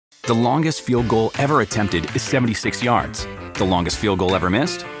The longest field goal ever attempted is 76 yards. The longest field goal ever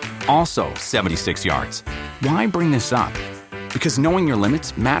missed? Also 76 yards. Why bring this up? Because knowing your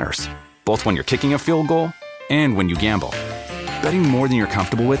limits matters, both when you're kicking a field goal and when you gamble. Betting more than you're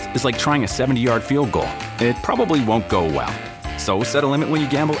comfortable with is like trying a 70-yard field goal. It probably won't go well. So set a limit when you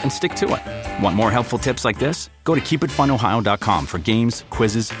gamble and stick to it. Want more helpful tips like this? Go to keepitfunohio.com for games,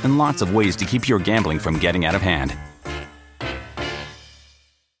 quizzes, and lots of ways to keep your gambling from getting out of hand.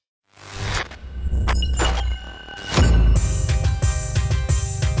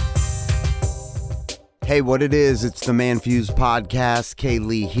 Hey, what it is, it's the Man Fuse Podcast.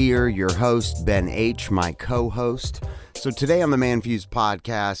 Kaylee here, your host, Ben H., my co-host. So today on the Man Fuse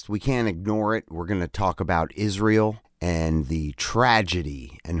Podcast, we can't ignore it. We're going to talk about Israel and the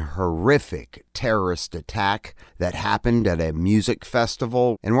tragedy and horrific terrorist attack that happened at a music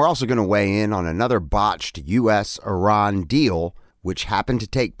festival. And we're also going to weigh in on another botched U.S.-Iran deal, which happened to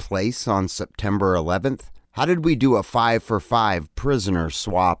take place on September 11th. How did we do a 5-for-5 prisoner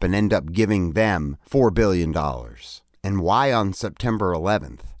swap and end up giving them $4 billion? And why on September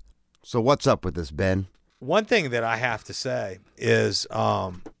 11th? So what's up with this, Ben? One thing that I have to say is,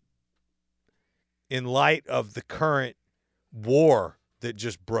 in light of the current war that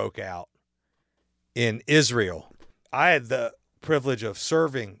just broke out in Israel, I had the privilege of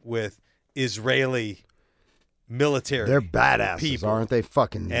serving with Israeli military. They're badasses, people, aren't they?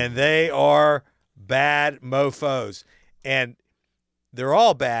 Fucking. And they are bad mofos. And they're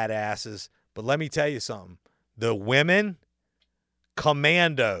all badasses, but let me tell you something. The women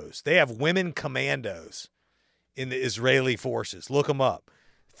commandos, they have women commandos in the Israeli forces. Look them up.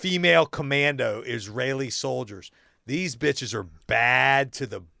 Female commando Israeli soldiers. These bitches are bad to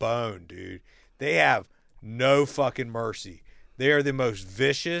the bone, dude. They have no fucking mercy. They are the most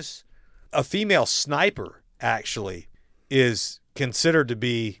vicious. A female sniper, actually, is considered to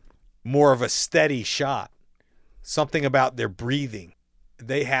be more of a steady shot. Something about their breathing.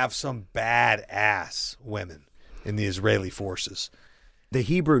 They have some badass women in the Israeli forces. The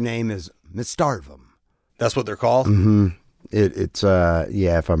Hebrew name is Mistarvim. That's what they're called? Mm-hmm.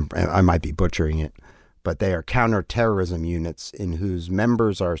 I might be butchering it, but they are counterterrorism units in whose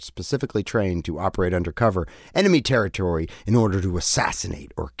members are specifically trained to operate undercover enemy territory in order to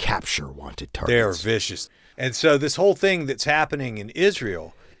assassinate or capture wanted targets. They're vicious. And so this whole thing that's happening in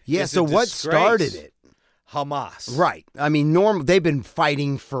Israel. Yeah, so what started it? Hamas. Right. I mean, they've been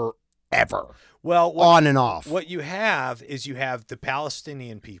fighting forever. Well, on and off. What you have is you have the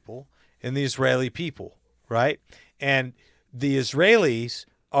Palestinian people and the Israeli people, right? And the Israelis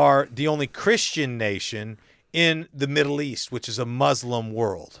are the only Christian nation in the Middle East, which is a Muslim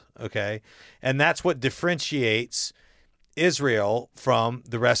world, okay? And that's what differentiates Israel from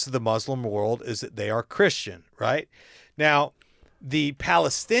the rest of the Muslim world, is that they are Christian, right? Now, the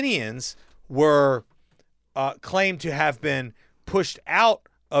Palestinians were claimed to have been pushed out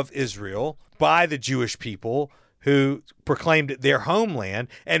of Israel by the Jewish people who proclaimed it their homeland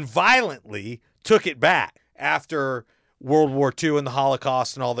and violently took it back after World War II and the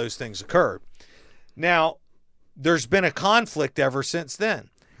Holocaust and all those things occurred. Now, there's been a conflict ever since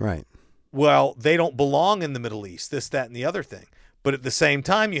then. Right. Well, they don't belong in the Middle East, this, that, and the other thing. But at the same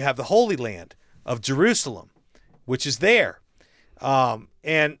time, you have the Holy Land of Jerusalem, which is there.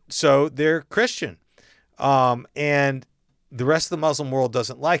 And so they're Christian. And the rest of the Muslim world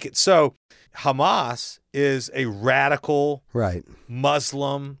doesn't like it. So Hamas is a radical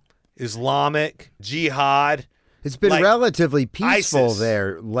Muslim, Islamic, jihad. It's been relatively peaceful ISIS.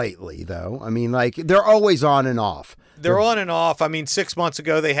 There lately, though. I mean, like, they're always on and off. They're on and off. I mean, 6 months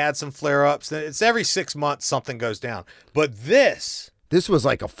ago, they had some flare-ups. It's every 6 months something goes down. But this was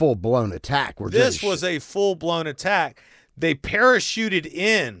like a full-blown attack. This was a full-blown attack. They parachuted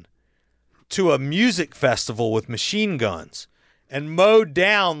in to a music festival with machine guns and mowed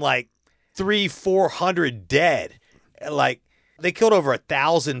down like 300-400 dead. Like, they killed over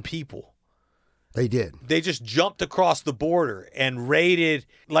 1,000 people. They did. They just jumped across the border and raided,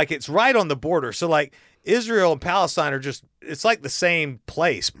 like, it's right on the border. So, like, Israel and Palestine are just, it's like the same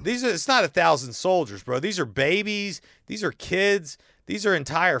place. It's not 1,000 soldiers, bro. These are babies. These are kids. These are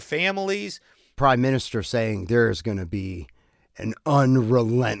entire families. Prime Minister saying there is going to be an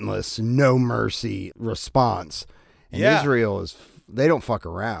unrelentless, no mercy response. And Israel they don't fuck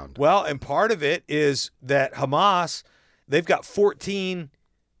around. Well, and part of it is that Hamas, they've got 14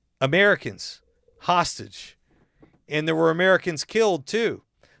 Americans hostage, and there were Americans killed too.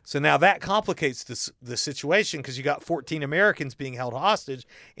 So now that complicates the situation, because you got 14 Americans being held hostage,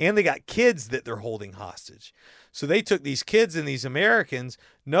 and they got kids that they're holding hostage. So they took these kids and these Americans,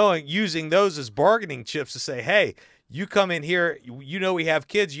 using those as bargaining chips to say, hey, You come in here, you know we have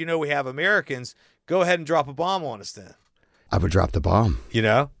kids, you know we have Americans. Go ahead and drop a bomb on us then. I would drop the bomb. You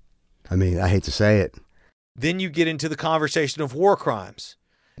know? I mean, I hate to say it. Then you get into the conversation of war crimes.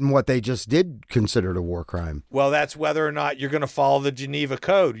 And what they just did considered a war crime. Well, that's whether or not you're going to follow the Geneva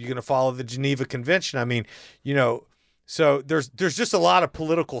Code. You're going to follow the Geneva Convention. I mean, you know, so there's just a lot of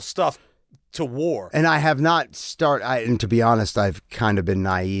political stuff to war. And I have not and to be honest, I've kind of been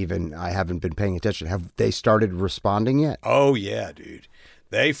naive and I haven't been paying attention. Have they started responding yet? Oh, yeah, dude.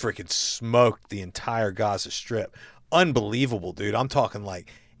 They freaking smoked the entire Gaza Strip. Unbelievable, dude. I'm talking like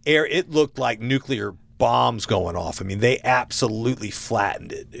it looked like nuclear bombs going off. I mean, they absolutely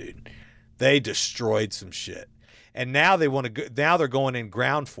flattened it, dude. They destroyed some shit. And now they want to go, now they're going in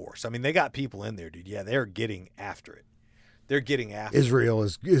ground force. I mean, they got people in there, dude. Yeah, they're getting after it. They're getting after Israel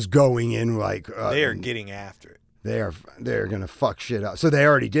is going in like they are getting after it. They're going to fuck shit up. So they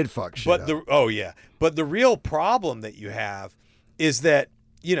already did fuck shit up. But the real problem that you have is that,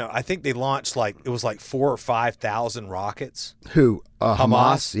 you know, I think they launched it was like 4,000 or 5,000 rockets. Who?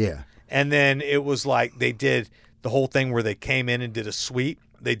 Hamas? Yeah. And then it was like they did the whole thing where they came in and did a sweep.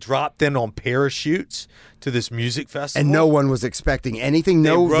 They dropped in on parachutes to this music festival. And no one was expecting anything.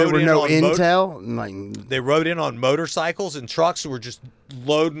 There were no intel. They rode in on motorcycles and trucks who were just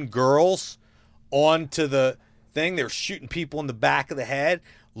loading girls onto the thing. They were shooting people in the back of the head,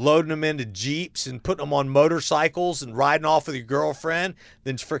 loading them into Jeeps and putting them on motorcycles and riding off with your girlfriend,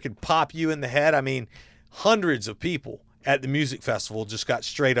 then freaking pop you in the head. I mean, hundreds of people at the music festival just got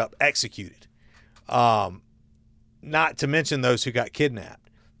straight up executed. Not to mention those who got kidnapped.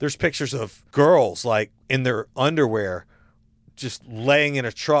 There's pictures of girls like in their underwear just laying in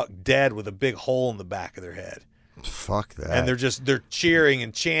a truck dead with a big hole in the back of their head. Fuck that. And they're cheering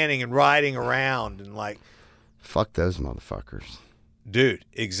and chanting and riding around and like. Fuck those motherfuckers. Dude,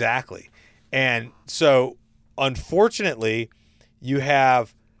 exactly. And so, unfortunately, you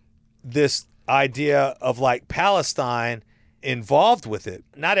have this idea of like Palestine involved with it.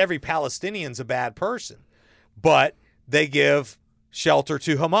 Not every Palestinian's a bad person, but they give shelter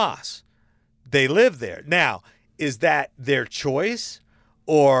to Hamas. They live there. Now, is that their choice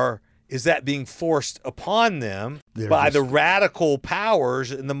or is that being forced upon them by the radical powers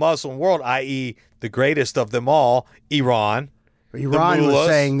in the Muslim world, i.e. the greatest of them all, Iran? Iran was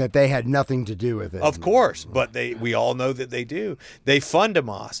saying that they had nothing to do with it. Of course, but we all know that they do. They fund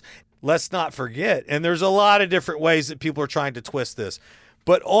Hamas. Let's not forget, and there's a lot of different ways that people are trying to twist this,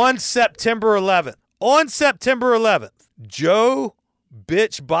 but on September 11th, Joe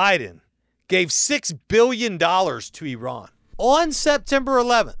bitch Biden gave $6 billion to Iran on September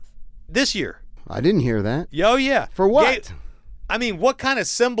 11th this year. I didn't hear that. Oh, yeah. For what? I mean, what kind of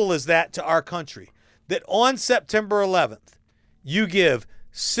symbol is that to our country? That on September 11th, you give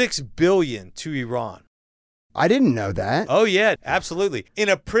 $6 billion to Iran. I didn't know that. Oh, yeah, absolutely. In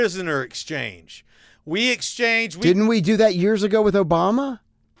a prisoner exchange. Didn't we do that years ago with Obama?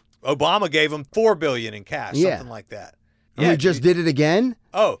 Obama gave him $4 billion in cash, something like that. And we just did it again?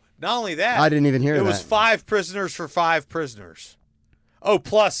 Oh, not only that. I didn't even hear that. It was 5 prisoners for 5 prisoners. Oh,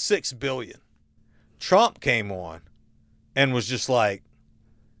 plus $6 billion. Trump came on and was just like,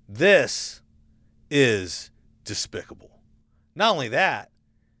 this is despicable. Not only that,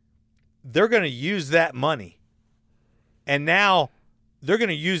 they're going to use that money. And now they're going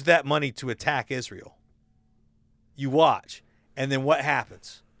to use that money to attack Israel. You watch. And then what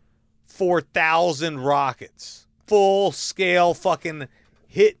happens? 4,000 rockets. Full-scale fucking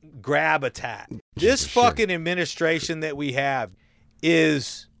hit-grab attack. This fucking administration that we have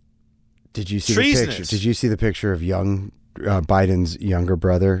is treasonous. The picture? Did you see the picture of Biden's younger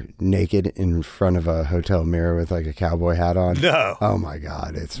brother naked in front of a hotel mirror with like a cowboy hat on? No. Oh my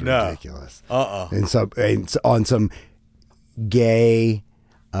God, it's ridiculous. And on some gay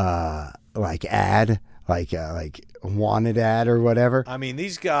like ad, like wanted ad or whatever. I mean,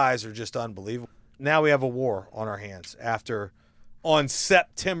 these guys are just unbelievable. Now we have a war on our hands on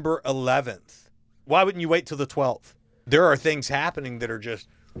September 11th. Why wouldn't you wait till the 12th? There are things happening that are just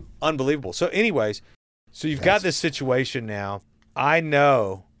unbelievable. So anyways, you've got this situation now. I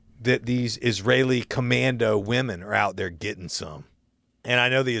know that these Israeli commando women are out there getting some. And I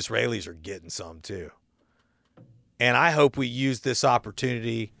know the Israelis are getting some too. And I hope we use this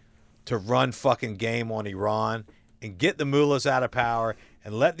opportunity to run fucking game on Iran and get the mullahs out of power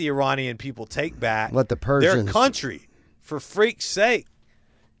and let the Iranian people take back their country. For freak's sake.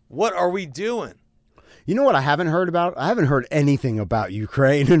 What are we doing? You know what I haven't heard about? I haven't heard anything about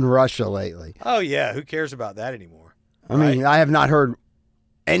Ukraine and Russia lately. Oh, yeah. Who cares about that anymore? I mean, I have not heard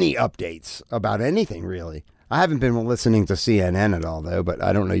any updates about anything, really. I haven't been listening to CNN at all, though, but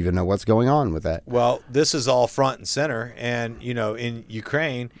I don't even know what's going on with that. Well, this is all front and center. And, in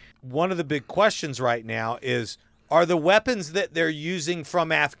Ukraine, one of the big questions right now is, are the weapons that they're using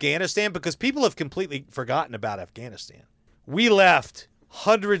from Afghanistan, because people have completely forgotten about Afghanistan. We left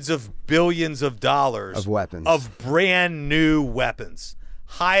hundreds of billions of dollars of weapons, of brand new weapons,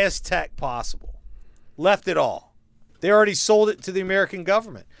 highest tech possible. Left it all. They already sold it to the American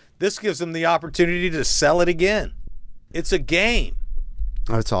government. This gives them the opportunity to sell it again. It's a game.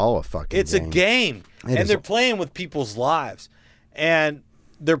 Oh, it's all a fucking It's game. a game. And they're playing with people's lives. And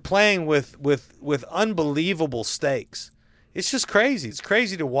they're playing with unbelievable stakes. It's just crazy. It's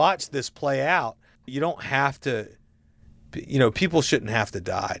crazy to watch this play out. You don't have to, people shouldn't have to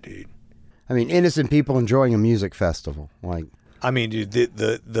die, dude. I mean, innocent people enjoying a music festival. Dude,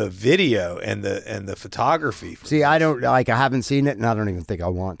 the video and the photography. See, I haven't seen it, and I don't even think I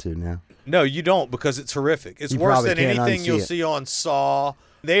want to now. No, you don't, because it's horrific. It's worse than anything you'll see on Saw.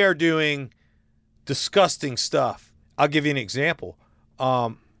 They are doing disgusting stuff. I'll give you an example.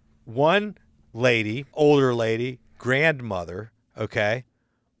 One lady, older lady, grandmother,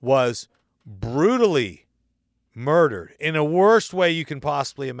 was brutally murdered in the worst way you can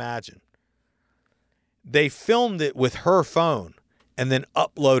possibly imagine. They filmed it with her phone and then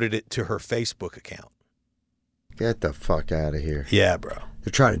uploaded it to her Facebook account. Get the fuck out of here. Yeah, bro.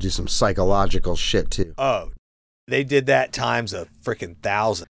 They're trying to do some psychological shit, too. Oh, they did that times a freaking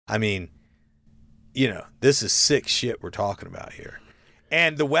 1,000. I mean, this is sick shit we're talking about here.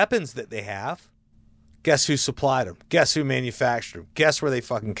 And the weapons that they have, guess who supplied them? Guess who manufactured them? Guess where they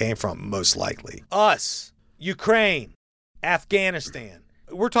fucking came from, most likely? Us. Ukraine. Afghanistan.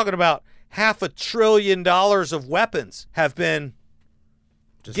 We're talking about $500 billion of weapons have been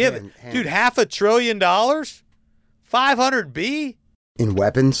given. Dude, $500 billion? 500 B? In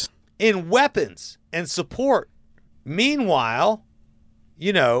weapons? In weapons and support. Meanwhile,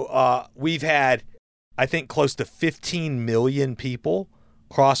 we've had, I think, close to 15 million people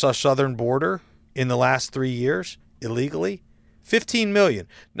cross our southern border in the last 3 years illegally. 15 million.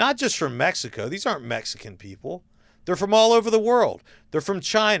 Not just from Mexico. These aren't Mexican people. They're from all over the world. They're from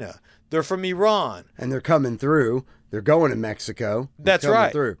China. They're from Iran. And they're coming through. They're going to Mexico. That's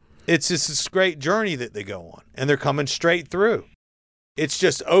right. Through. It's just this great journey that they go on. And they're coming straight through. It's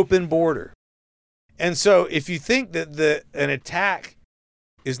just open border. And so if you think that an attack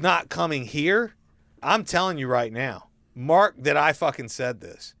is not coming here, I'm telling you right now, mark that I fucking said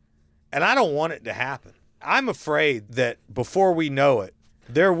this. And I don't want it to happen. I'm afraid that before we know it,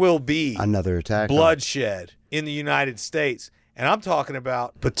 there will be another attack, bloodshed in the United States. And I'm talking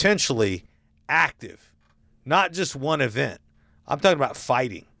about potentially active, not just one event. I'm talking about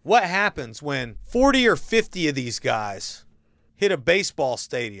fighting. What happens when 40 or 50 of these guys hit a baseball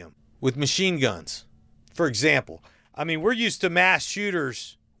stadium with machine guns, for example? I mean, we're used to mass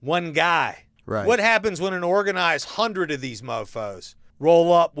shooters, one guy. Right. What happens when an organized 100 of these mofos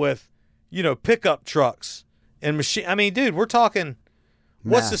roll up with, pickup trucks and machine? I mean, dude, we're talking,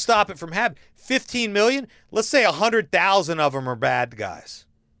 what's to stop it from happening? 15 million? Let's say 100,000 of them are bad guys.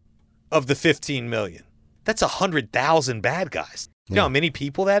 Of the 15 million. That's 100,000 bad guys. You know how many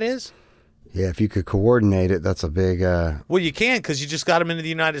people that is? Yeah, if you could coordinate it, that's a big... Well, you can, because you just got them into the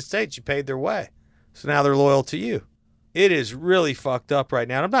United States. You paid their way. So now they're loyal to you. It is really fucked up right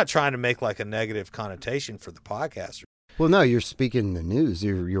now. And I'm not trying to make like a negative connotation for the podcaster. Well, no, you're speaking the news.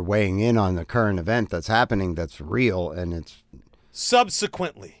 You're weighing in on the current event that's happening that's real, and it's...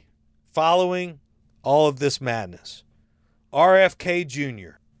 Subsequently, following all of this madness, RFK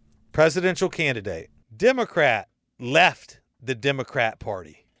Jr., presidential candidate, Democrat, left the Democrat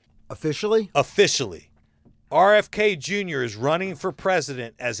Party. Officially? Officially. RFK Jr. is running for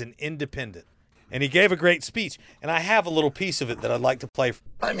president as an independent. And he gave a great speech. And I have a little piece of it that I'd like to play.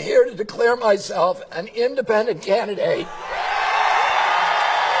 I'm here to declare myself an independent candidate.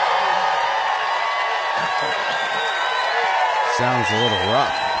 Sounds a little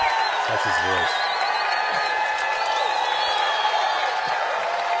rough. That's his voice.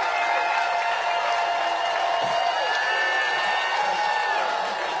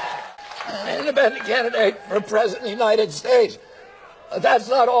 An independent candidate for president of the United States. That's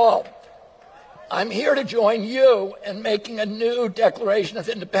not all. I'm here to join you in making a new Declaration of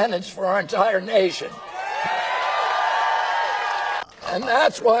Independence for our entire nation. And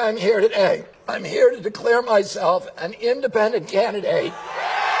that's why I'm here today. I'm here to declare myself an independent candidate.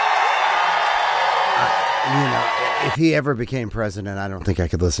 If he ever became president, I don't think I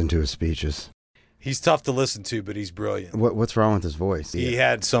could listen to his speeches. He's tough to listen to, but he's brilliant. What's wrong with his voice? He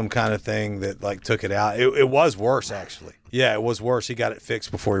had some kind of thing that like took it out. It was worse, actually. Yeah, it was worse. He got it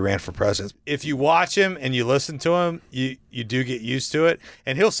fixed before he ran for president. If you watch him and you listen to him, you do get used to it.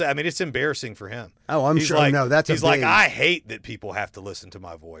 And he'll say, I mean, it's embarrassing for him. Oh, I'm he's sure. Like, no, that's he's a like, big... I hate that people have to listen to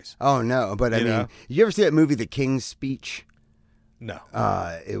my voice. Oh no, but I mean, you ever see that movie, The King's Speech? No.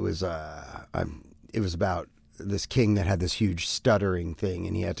 It was about this king that had this huge stuttering thing,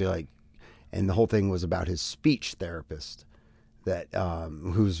 and he had to and the whole thing was about his speech therapist that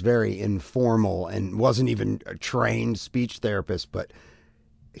who's very informal and wasn't even a trained speech therapist, but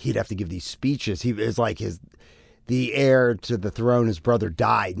he'd have to give these speeches. He was like the heir to the throne. His brother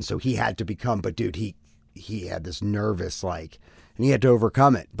died, and so he had to become. But dude, he had this nervous and he had to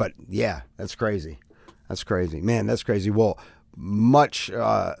overcome it. But yeah, that's crazy. That's crazy, man. That's crazy. Well, much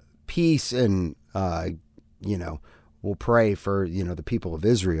peace and we'll pray for, the people of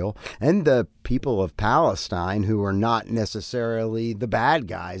Israel and the people of Palestine, who are not necessarily the bad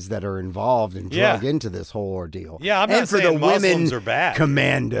guys that are involved and drug into this whole ordeal. Yeah, I'm not saying the Muslims women are bad.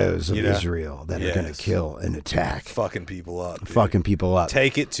 Commandos of Israel that are going to kill and attack. Fucking people up. Dude. Fucking people up.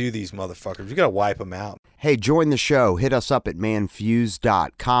 Take it to these motherfuckers. You got to wipe them out. Hey, join the show. Hit us up at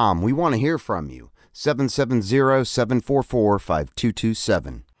manfuse.com. We want to hear from you.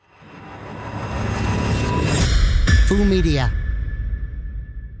 770-744-5227. Fu Media.